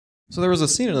So there was a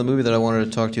scene in the movie that I wanted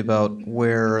to talk to you about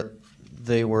where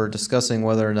they were discussing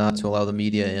whether or not to allow the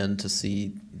media in to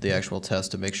see the actual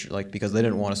test to make sure, like, because they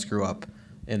didn't want to screw up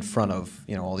in front of,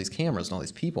 you know, all these cameras and all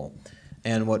these people.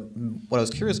 And what I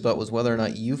was curious about was whether or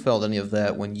not you felt any of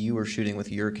that when you were shooting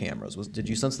with your cameras. Did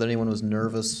you sense that anyone was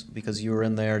nervous because you were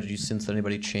in there? Did you sense that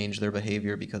anybody changed their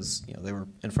behavior because, you know, they were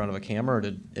in front of a camera, or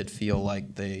did it feel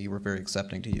like they were very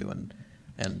accepting to you and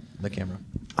the camera?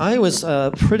 I was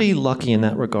pretty lucky in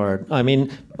that regard. I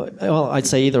mean, well, I'd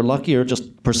say either lucky or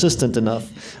just persistent enough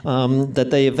that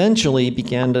they eventually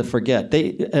began to forget.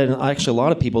 And actually, a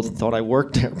lot of people thought I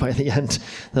worked there by the end,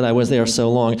 that I was there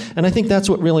so long. And I think that's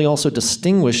what really also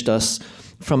distinguished us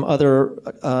from other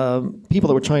people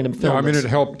that were trying to film. Yeah, I mean, it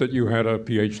helped that you had a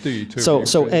PhD too.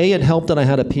 So A, it helped that I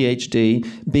had a PhD.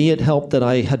 B, it helped that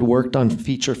I had worked on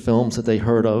feature films that they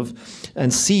heard of.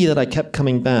 And C, that I kept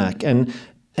coming back.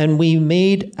 And we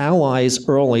made allies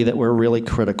early that were really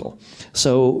critical.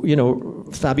 So, you know,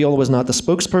 Fabiola was not the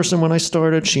spokesperson when I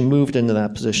started. She moved into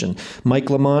that position. Mike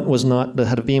Lamont was not the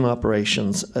head of beam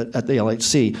operations at the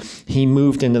LHC. He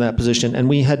moved into that position. And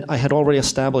I had already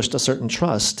established a certain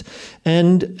trust.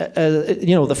 And,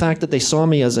 you know, the fact that they saw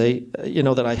me as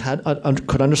that I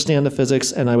could understand the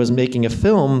physics and I was making a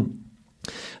film,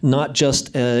 not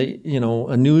just a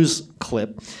news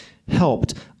clip,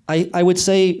 helped. I would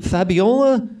say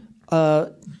Fabiola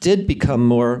did become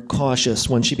more cautious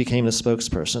when she became the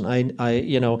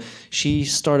spokesperson. She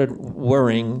started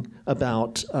worrying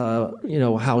about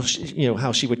how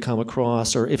she would come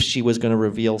across, or if she was going to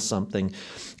reveal something.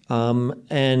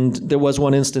 And there was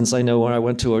one instance I know where I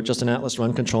went to just an Atlas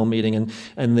run control meeting,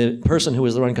 and the person who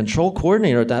was the run control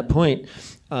coordinator at that point,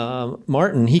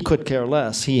 Martin, he could care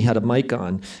less. He had a mic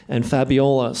on, and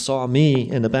Fabiola saw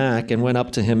me in the back and went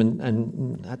up to him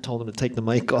and I told him to take the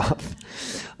mic off.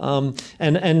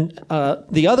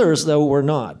 The others, though, were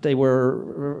not. They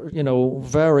were,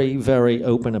 very, very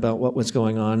open about what was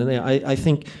going on, and I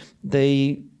think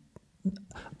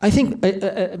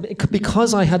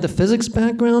because I had the physics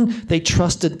background, they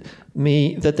trusted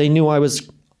me, that they knew I was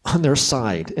on their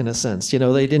side, in a sense.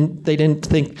 They didn't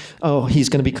think, oh, he's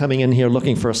going to be coming in here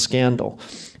looking for a scandal.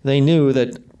 They knew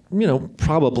that,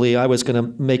 probably I was going to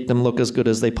make them look as good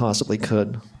as they possibly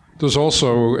could. There's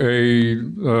also a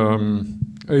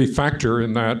factor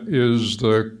in that is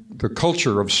the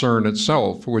culture of CERN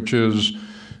itself, which is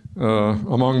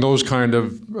among those kind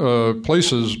of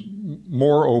places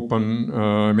more open.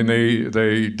 I mean,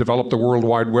 they developed the World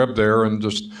Wide Web there and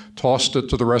just tossed it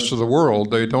to the rest of the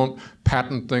world. They don't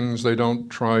patent things. They don't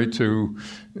try to,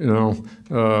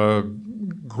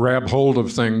 grab hold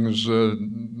of things.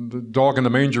 The dog in the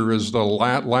manger is the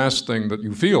last thing that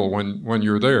you feel when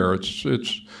you're there.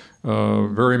 It's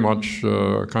very much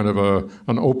kind of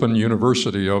an open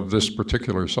university of this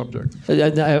particular subject.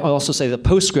 I also say the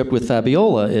postscript with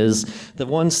Fabiola is the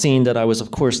one scene that I was,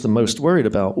 of course, the most worried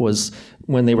about was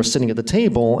when they were sitting at the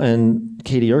table and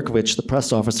Katie Urkovich, the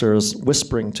press officer, is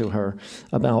whispering to her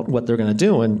about what they're going to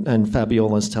do, and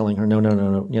Fabiola is telling her,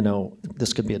 no,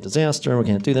 this could be a disaster, we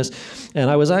can't do this. And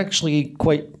I was actually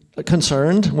quite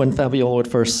concerned when Fabiola would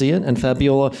first see it, and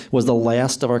Fabiola was the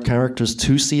last of our characters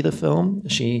to see the film.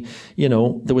 She,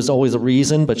 there was always a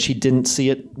reason, but she didn't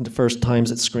see it the first times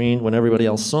it screened when everybody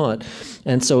else saw it.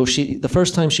 And so the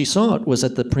first time she saw it was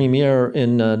at the premiere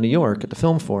in New York at the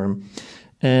Film Forum.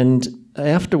 And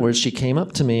afterwards she came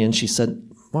up to me and she said,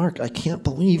 "Mark, I can't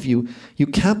believe you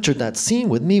captured that scene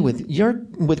with me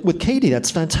with Katie.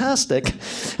 That's fantastic."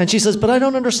 And she says, "But I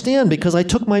don't understand because I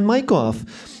took my mic off."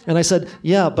 And I said,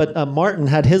 "Yeah, but Martin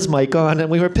had his mic on and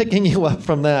we were picking you up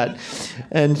from that."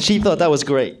 And she thought that was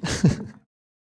great.